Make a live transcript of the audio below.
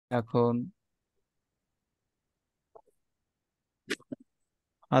এখন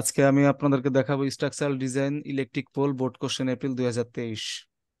আজকে আমি আপনাদেরকে দেখাবো structural design electric pole board question April 2023।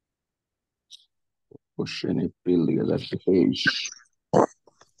 Question April 2023।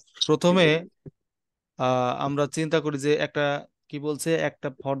 প্রথমে আমরা চিন্তা করি যে একটা কি বলছে, একটা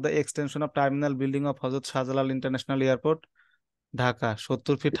for the extension of terminal building of Hazrat Shahjalal international airport Dhaka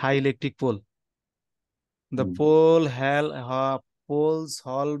 70 fit high electric pole. The hmm. Pole polls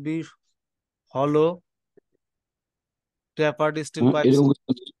হল বি হলো ট্যাপার্ড স্টিল পাইপস। এরকম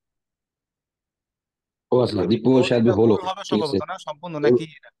কিছু। ও আচ্ছা, দীপো শ্যাল বি এটা হলো। ভুল হবে ঠিক আছে, সম্ভবত, না সম্পূর্ণ নাকি?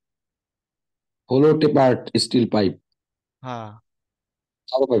 হলো টেপার্ট স্টিল পাইপ। হ্যাঁ,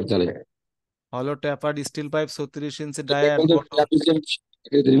 আরো পাইপ তাহলে হলো ট্যাপার্ড স্টিল পাইপ 36 ইঞ্চি এটা ডায়ার বলতে বটম।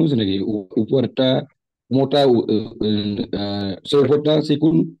 বুঝছেন নাকি? উপর একটা মোটা উপরটা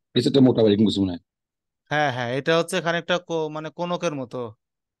চিকুন, নিচেরটা মোটা বা এরকম কিছু মনে হয়। হ্যাঁ হ্যাঁ, এটা হচ্ছে খানিকটা মানে কোনকের মতো।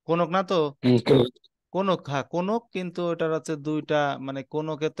 কোনক না তো, হুম, কোনক, হ্যাঁ কোনক, কিন্তু এটার হচ্ছে দুইটা, মানে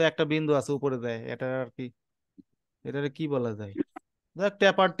কোনকের তো একটা বিন্দু আছে উপরে দেয়, এটা আর কি, এটারে কি বলা যায়? দেখ,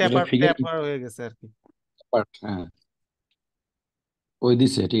 ট্যাপার এটা ট্যাপার ফিগার ট্যাপার হয়ে গেছে আর কি। পার্ট। হ্যাঁ, ওই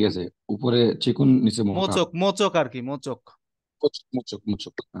দিছে, ঠিক আছে। উপরে চিকুন, নিচে মোটা। মোচক মোচক আর কি, মোচক। মুচক মুচক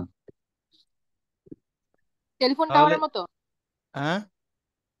মুচক, হ্যাঁ। টেলিফোন তাহলে টাওয়ারের মতো। হ্যাঁ,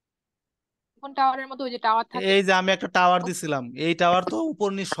 টেলিফোন টাওয়ারের মতো ওই যে টাওয়ার থাকে। এই যে আমি একটা টাওয়ার ও, দিছিলাম, এই টাওয়ার তো উপর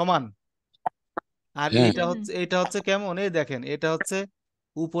নিচ সমান। আর হ্যাঁ, এইটা হচ্ছে কেমন, এই দেখেন, এটা হচ্ছে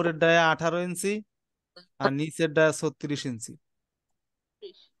উপরের ডায়া 18 ইঞ্চি আর নিচের ডায়া 36 ইঞ্চি।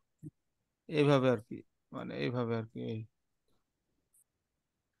 ত্রিশ। এইভাবে আর কি, মানে এইভাবে আর কি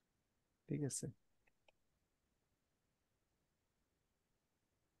ঠিক আছে।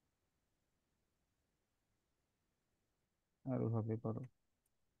 আর ওভাবে করো,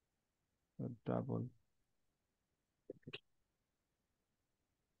 ডাবল।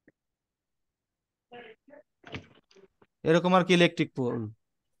 এরকম আর কি ইলেকট্রিক পোল,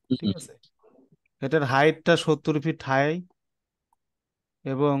 ঠিক হুম, আছে। এটার হাইটটা 70 ফিট হাই,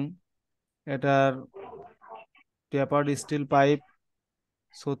 এবং এটার টেপার্ড স্টিল পাইপ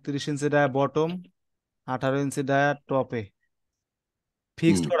 36 ইঞ্চি ডায়া বটম, 18 ইঞ্চি ডায়া টপে,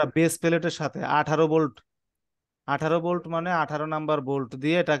 ফিক্সড হুম। করা বেস প্লেটের সাথে 18 ভোল্ট। 18 ভোল্ট মানে 18 নাম্বার বোল্ট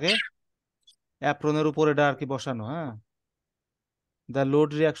দিয়ে এটাকে অ্যাপ্রনের উপর এটা আর কি বসানো। হ্যাঁ, the load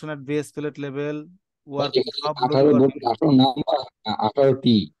reaction at base plate level working, এখানে সব লোড 18 ওয়ার্কিং। বলতে 18 নাম্বার,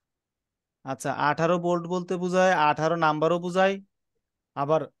 18টি। আচ্ছা, 18 ভোল্ট বলতে বোঝায় 18 নাম্বারও বোঝায়,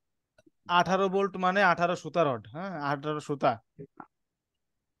 আবার 18 ভোল্ট মানে 18 সুতা রড, হ্যাঁ 18 সুতা।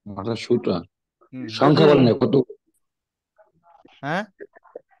 18টা হুম, সংখ্যা বলে না কত? হ্যাঁ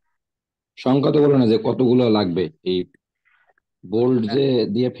সংখ্যা তো বলে না যে কতগুলো লাগবে এই বোল্ট যে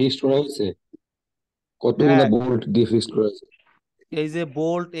দিয়ে ফিক্সড করা হয়েছে। কতগুলো হ্যাঁ, বোল্ট দিয়ে ফিক্সড করা হয়েছে? এই যে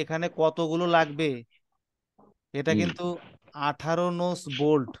বোল্ট এখানে কতগুলো লাগবে, এটা হুম, কিন্তু 18 নোস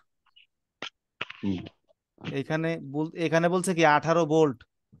বোল্ট। হুম। এখানে এখানে বলছে কি 18 ভোল্ট।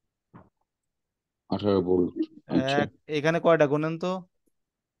 18 বোল্ট। আচ্ছা। এক, এখানে কয়টা গুনেন তো?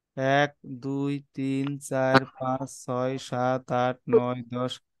 1 2 3 4 5 6 7 8 9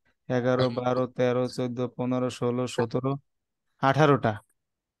 10 11 12 13 14 15 16 17 18টা।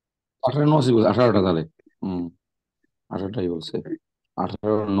 18 নস বলছে, 18টা তাহলে। হুম, 18টাই বলছে।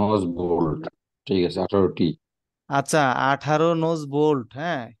 18 নস বোল্ট, ঠিক আছে, 18টি। আচ্ছা, 18 নোজ বোল্ট,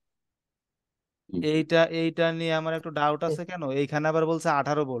 হ্যাঁ। হুম, এইটা নিয়ে আমার একটু ডাউট আছে, কেন এইখানে আবার বলছে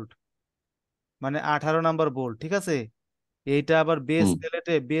 18 ভোল্ট, মানে 18 নাম্বার বোল্ট, ঠিক আছে। এইটা আবার হুম,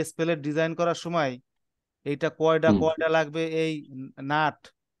 বেস প্লেট ডিজাইন করার সময় এইটা কয়টা হুম। কয়টা লাগবে, এই নাট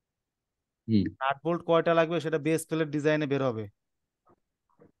হুম, নাট বোল্ট কয়টা লাগবে সেটা বেস প্লেট ডিজাইনে বের হবে,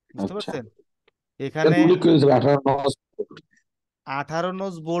 বুঝতে আচ্ছা। পারছেন? এটা এখানে উল্লেখ করে দিয়েছে 18 নস। 18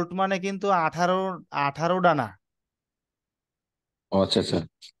 নোজ বোল্ট মানে কিন্তু 18 ডানা, ও আচ্ছা আচ্ছা,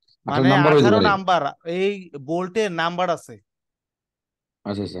 18 মানে নাম্বার হইতে আঠারো পারে। নাম্বার এই বোল্টের নাম্বার আছে।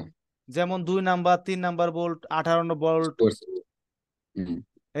 আচ্ছা আচ্ছা, যেমন 2 নাম্বার 3 নাম্বার বোল্ট, 18 ভোল্ট। বুঝতে পারছি। হুম,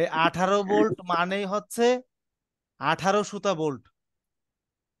 এই 18 ভোল্ট মানেই হচ্ছে 18 সুতা বোল্ট।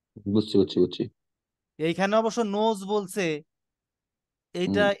 বুঝছি বুঝছি বুঝছি। এইখানে অবশ্য নোজ বলছে,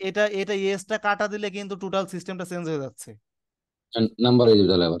 এইটা হুম, এটা এটা এসটা কাটা দিলে কিন্তু টোটাল সিস্টেমটা চেঞ্জ হয়ে যাচ্ছে। নাম্বার হয়ে যাবে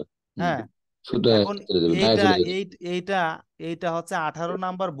তাহলে আবার। হুম, হ্যাঁ, সুতা এখন চলে যাবে, ডায়া এইটা চলে যাবে। এই এইটা এইটা হচ্ছে 18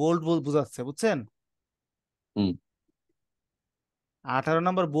 নাম্বার বোল্ট বোঝাচ্ছে, বুঝছেন? হুম, 18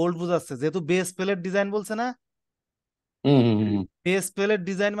 নাম্বার বোল্ট বোঝাচ্ছে, যেহেতু বেস প্লেট ডিজাইন বলছে না। হুম, হুম, হুম, বেস প্লেট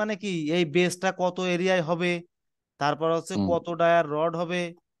ডিজাইন মানে কি, এই বেসটা কত এরিয়ায় হবে, তারপর হচ্ছে হুম, কত ডায়ার রড হবে,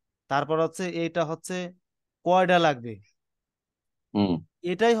 তারপর হচ্ছে এইটা হচ্ছে কয়টা লাগবে, হুম,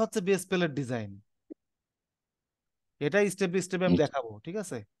 এটাই হচ্ছে বেস প্লেট ডিজাইন। এটাই স্টেপ বাই স্টেপ আমি হুম। দেখাবো, ঠিক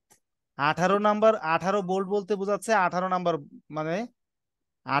আছে। 18 নাম্বার, 18 বোল্ট বলতে বোঝাচ্ছে 18 নাম্বার, মানে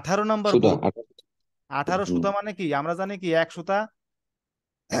 18 নাম্বার সুতা বোল্ট। 18 সুতা মানে কি আমরা জানি কি এক সুতা,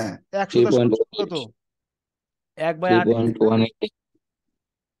 এক থ্রি সুতা পয়েন্ট সমান কত, 1/8 ইঞ্চি, 3.18,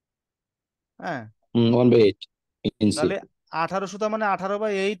 হ্যাঁ। 1/8 ইঞ্চি। তাহলে 18 সুতা মানে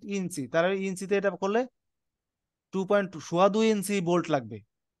 18/8 ইঞ্চি, তাহলে ইঞ্চিতে এটা করলে 2.2 বোল্ট লাগবে।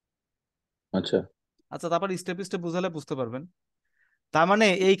 আচ্ছা। আচ্ছা, তারপর স্টেপ স্টেপ বুঝালে বুঝতে পারবেন। তার মানে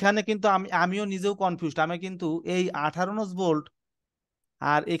এইখানে কিন্তু আমিও নিজেও কনফিউজড, আমি কিন্তু এই 18 নোজ বোল্ট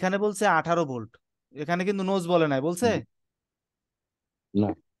আর এখানে বলছে 18 ভোল্ট, এখানে কিন্তু নোজ বলে নাই, বলছে। হুম, না।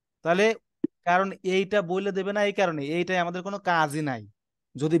 তাহলে কারণ এইটা বলে দেবে না, এই কারণে এইটাই আমাদের কোনো কাজই নাই।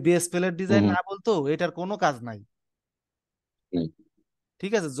 যদি বেস প্লেট ডিজাইন হুম, না বলতো এটার কোনো কাজ নাই। নেই।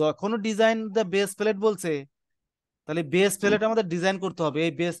 ঠিক আছে, যখন ডিজাইন দ্য বেস প্লেট বলছে, তাহলে বেস হুম, প্লেট আমাদের ডিজাইন করতে হবে।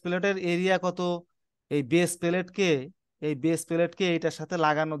 এই বেস প্লেটের এরিয়া কত, এই বেস প্লেটকে এই বেস প্লেটকে এইটার সাথে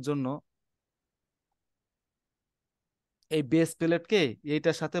লাগানোর জন্য, এই বেস প্লেটকে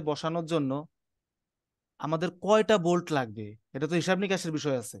এইটার সাথে বসানোর জন্য আমাদের কয়টা বোল্ট লাগবে, এটা তো হিসাব নিকাশের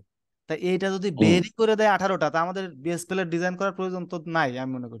বিষয় আছে। তাই এইটা যদি হুম, বেরই করে দেয় 18টা, তা আমাদের বেস প্লেট ডিজাইন করার প্রয়োজন তো নাই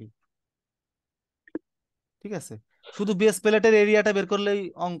আমি মনে করি। ঠিক আছে, শুধু বেস প্লেটের এরিয়াটা বের করলেই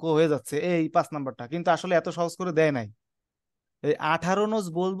অঙ্ক হয়ে যাচ্ছে এই 5 নাম্বারটা, কিন্তু আসলে এত সহজ করে দেয় নাই। এই 18 নোজ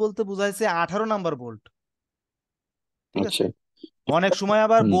বোল্ট বলতে বুঝাইছে 18 নাম্বার বোল্ট। ঠিক আছে, আচ্ছা। অনেক সময়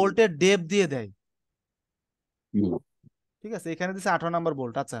আবার হুম, বোল্টের ডেপ দিয়ে দেয়। হুম, ঠিক আছে, এখানে দিচ্ছে 18 নাম্বার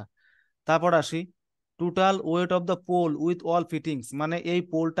বোল্ট। আচ্ছা, তারপর আসি, total weight of the pole with all fittings, মানে এই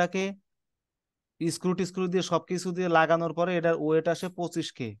পোলটাকে স্ক্রু টিস্ক্রু দিয়ে সবকিছু দিয়ে লাগানোর পরে এটার ওয়েট আসে 25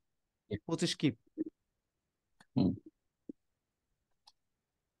 কে, 25 কিপ। হুম,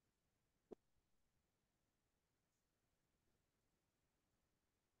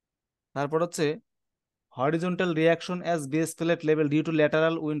 তারপর হচ্ছে horizontal reaction as base plate level due to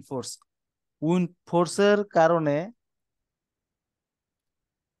lateral wind force. Wind ফোর্সের কারণে,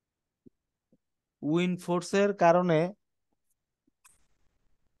 উইন্ড ফোর্সের কারণে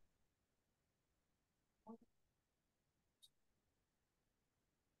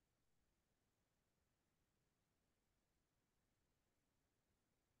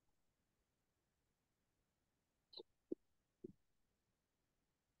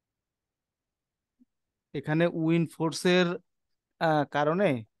এখানে উইন্ড ফোর্সের কারণে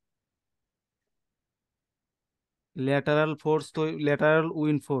ল্যাটারাল ফোর্স, তো ল্যাটারাল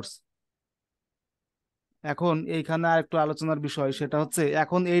উইন্ড ফোর্স। এখন এইখানে আর একটু আলোচনার বিষয়, সেটা হচ্ছে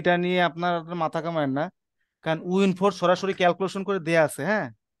এখন এইটা নিয়ে আপনার মাথা কামায়েন না, কারণ উইন্ড ফোর্স সরাসরি ক্যালকুলেশন করে দেয়া আছে, হ্যাঁ।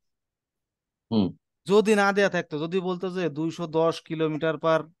 হুম, যদি না দেয়া থাকতো, যদি বলতো যে 210 kilometre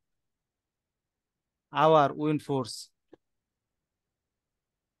per hour wind force,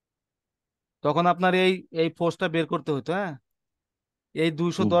 তখন আপনার এই এই ফোর্সটা বের করতে হতো, হ্যাঁ। এই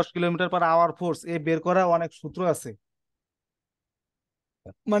দুইশো হুম, দশ কিলোমিটার পার আওয়ার ফোর্স এ বের করা অনেক সূত্র আছে,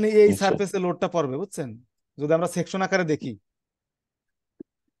 মানে এই আচ্ছা। সারফেসে লোডটা পড়বে, বুঝছেন। যদি আমরা সেকশন আকারে দেখি,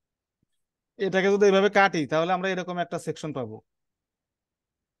 এটাকে যদি এইভাবে কাটি, তাহলে আমরা এরকম একটা সেকশন পাবো,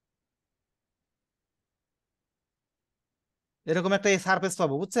 এরকম একটা এই সারফেস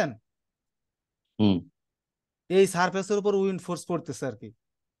পাবো, বুঝছেন। হুম, এই সারফেসের উপর উইন্ড ফোর্স পড়তেছে আর কি।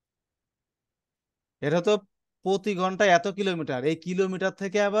 এটা তো প্রতি ঘন্টায় এত কিলোমিটার, এই কিলোমিটার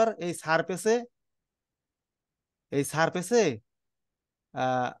থেকে আবার এই সারফেসে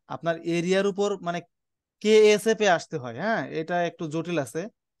আপনার এরিয়ার উপর মানে কেএসএফ এ আসতে হয়, হ্যাঁ। এটা একটু জটিল আছে,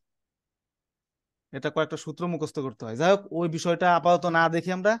 এটা কয়েকটা সূত্র মুখস্থ করতে হয়। যাই হোক, ওই বিষয়টা আপাতত না দেখি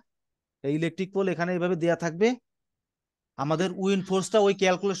আমরা, এই ইলেকট্রিক পোল এখানে এইভাবে দেয়া থাকবে, আমাদের উইন্ড ফোর্সটা ওই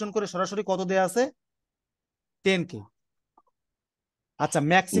ক্যালকুলেশন করে সরাসরি কত দেয়া আছে, 10 কে। আচ্ছা,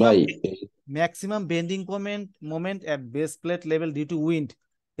 ম্যাক্সিমাম ভাই। Maximum bending moment at base plate level due to wind.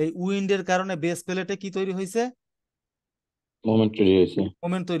 এই উইন্ডের কারণে বেস প্লেটে কি তৈরি হয়েছে, মোমেন্ট তৈরি হয়েছে।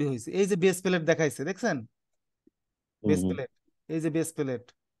 মোমেন্ট তৈরি হয়েছে। এই যে বেস প্লেট দেখাইছে, দেখছেন, হুম, বেস হুম, প্লেট, এই যে বেস প্লেট,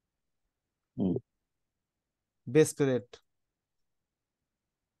 হুম, বেস প্লেট।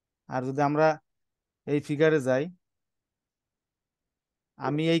 আর যদি আমরা এই ফিগারে যাই,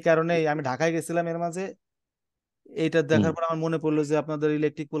 আমি এই কারণে আমি ঢাকায় গেছিলাম এর মাঝে, এইটা হুম, দেখার পর আমার মনে পড়লো যে আপনাদের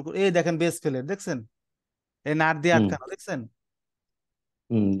ইলেকট্রিক পোল, এই দেখেন বেস প্লেট দেখছেন, এই নাট দিয়ে হুম, আটকানো, দেখছেন।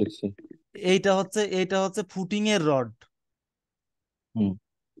 হুম, দেখছি। এইটা হচ্ছে ফুটিং এর রড, হুম,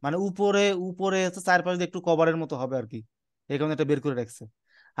 মানে উপরে উপরে হচ্ছে চারপাশে দিয়ে একটু কভারের মতো হবে আর কি, এই কারণে এটা বের করে রাখছে।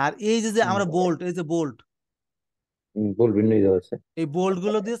 আর এই যে যে হুম, আমরা বোল্ট, এই যে বোল্ট, হুম, বলবেন নিয়ে যাওয়া আছে। এই বোল্ট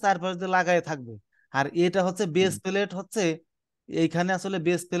গুলো দিয়ে চারপাশ দিয়ে লাগায় থাকবে। আর এটা হচ্ছে বেস হুম, প্লেট হচ্ছে, এইখানে আসলে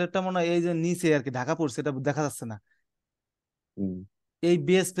বেস প্লেটটা মনে হয় এই যে নিচে আর কি ঢাকা পড়ছে, এটা দেখা যাচ্ছে না। হুম, এই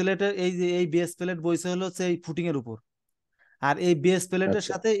বেস প্লেটের এই যে এই বেস প্লেট বইছে হলো হচ্ছে এই ফুটিং এর উপর। আর এই বেস প্লেটের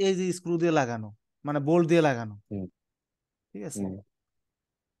আচ্ছা। সাথে এই যে স্ক্রু দিয়ে লাগানো, মানে বোল্ট দিয়ে লাগানো। হুম। ঠিক আছে, হুম।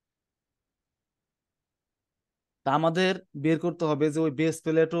 তা আমাদের বের করতে হবে যে ওই বেস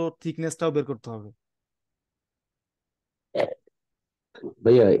প্লেটও থিকনেসটাও বের করতে হবে।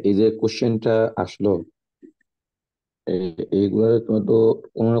 ভাইয়া এই যে কোশ্চেনটা আসলো, এইগুলো তোমার তো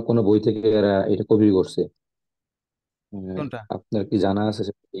কোনো না কোনো বই থেকে এরা এটা কপি করছে। কোনটা? আপনার কি জানা আছে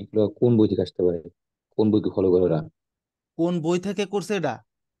যে এইগুলো কোন বই থেকে আসতে পারে, কোন বইকে ফলো করে ওরা? কোন বই থেকে করছে এটা?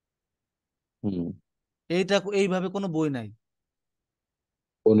 হুম। এইটা এইভাবে কোনো বই নাই।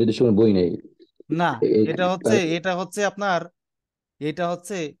 কোন নির্দিষ্ট কোনো বই নেই? না, এই এটা হচ্ছে আপনার, এটা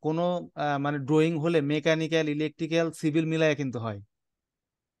হচ্ছে কোনো মানে ড্রয়িং হলে মেকানিক্যাল, ইলেকট্রিক্যাল, সিভিল মিলায় কিন্তু হয়।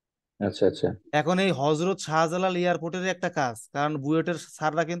 আচ্ছা আচ্ছা। এখন এই হজরত শাহজালাল এয়ারপোর্টের একটা কাজ, কারণ বুয়েটের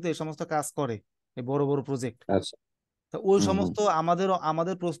স্যাররা কিন্তু এই সমস্ত কাজ করে, এই বড় বড় প্রজেক্ট। আচ্ছা। তো ওই হুম হুম। সমস্ত আমাদের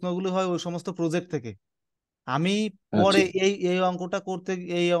আমাদের প্রশ্নগুলো হয় ওই সমস্ত প্রজেক্ট থেকে। আমি পরে আচ্ছা এই এই অঙ্কটা করতে,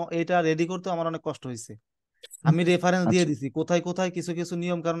 এইটা রেডি করতে আমার অনেক কষ্ট হয়েছে। আমি রেফারেন্স দিয়ে আচ্ছা। দিছি কোথায় কোথায় কিছু কিছু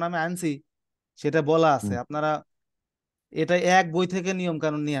নিয়ম কানুন আমি আনছি, সেটা বলা আছে। হুম আপনারা এটা এক বই থেকে নিয়ম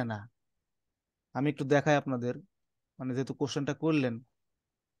কানুন নিয়ে না। আমি একটু দেখাই আপনাদের, মানে যেহেতু কোশ্চেনটা করলেন,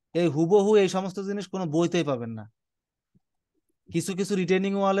 এই হুবহু এই সমস্ত জিনিস কোনো বইতেই পাবেন না। কিছু কিছু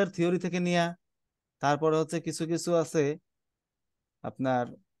রিটেনিং ওয়ালের থিওরি থেকে নিয়া, তারপরে হচ্ছে কিছু কিছু আছে আপনার,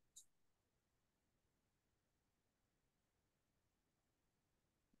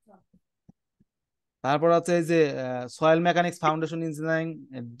 তারপর হচ্ছে এই যে soil mechanics foundation engineering,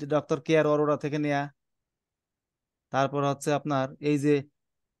 doctor কে আর অরোরা থেকে নেয়া। তারপর হচ্ছে আপনার এই যে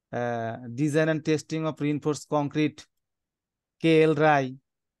design and testing of reinforce concrete, কে এল রায়।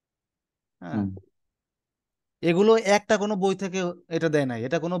 হ্যাঁ, হুম। এগুলো একটা কোনো বই থেকে এটা দেয় নাই,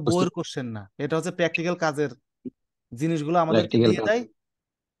 এটা কোনো বুঝতে। বইয়ের কোশ্চেন না, এটা হচ্ছে প্র্যাকটিক্যাল কাজের জিনিসগুলো আমাদেরকে প্র্যাকটিক্যাল দিয়ে কাজ। দেয়।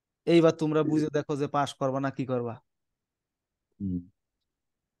 এইবার তোমরা বুঝে দেখো যে পাস করবা না কি করবা। হুম।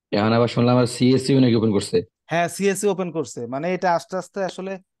 এখন আবার শুনলাম আর সিএসসিও নাকি ওপেন করছে। হ্যাঁ, সিএসসি ওপেন করছে, মানে এটা আস্তে আস্তে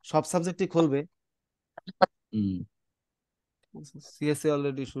আসলে সব সাবজেক্টই খুলবে। হুম। সিএসসি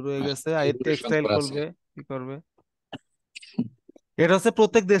অলরেডি শুরু হয়ে গেছে, আর এগুলোর টেক্সটাইল সংখ্যা আছে। খুলবে, কি করবে। এটা হচ্ছে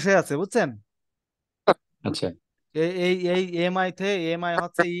প্রত্যেক দেশে আছে, বুঝছেন। আচ্ছা। এই এই এই এমআই তে, এমআই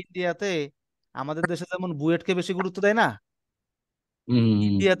হচ্ছে ইন্ডিয়াতে, আমাদের দেশে যেমন বুয়েটকে বেশি গুরুত্ব দেয় না, হুম হুম, হুম।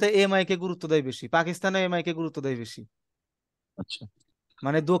 ইন্ডিয়াতে এমআই কে গুরুত্ব দেয় বেশি, পাকিস্তানে এমআই কে গুরুত্ব দেয় বেশি। আচ্ছা।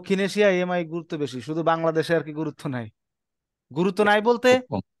 মানে দক্ষিণ এশিয়ায় এমআই গুরুত্ব বেশি, শুধু বাংলাদেশে আর কি গুরুত্ব নাই। গুরুত্ব নাই বলতে, খুব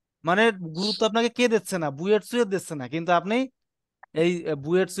কম। মানে গুরুত্ব আপনাকে কে দিচ্ছে না, বুয়েট সুয়েট দিচ্ছে না, কিন্তু আপনি এই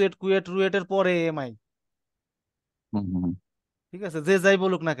বুয়েট সুয়েট কুয়েট রুয়েটের পরে এমআই। হুম হুম, হুম। ঠিক আছে, যে যাই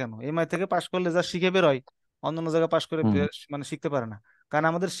বলুক না কেন, এমআই থেকে পাশ করলে যা শিখে বেরোয়, অন্য অন্য জায়গায় পাশ করে হুম, মানে শিখতে পারে না। কারণ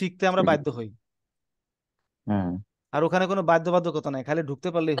আমাদের শিখতে আমরা ঠিক। বাধ্য হই। হ্যাঁ। আর ওখানে কোনো বাধ্যবাধকতা নাই, খালি ঢুকতে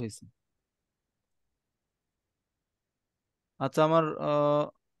পারলেই হয়েছে। আচ্ছা, আমার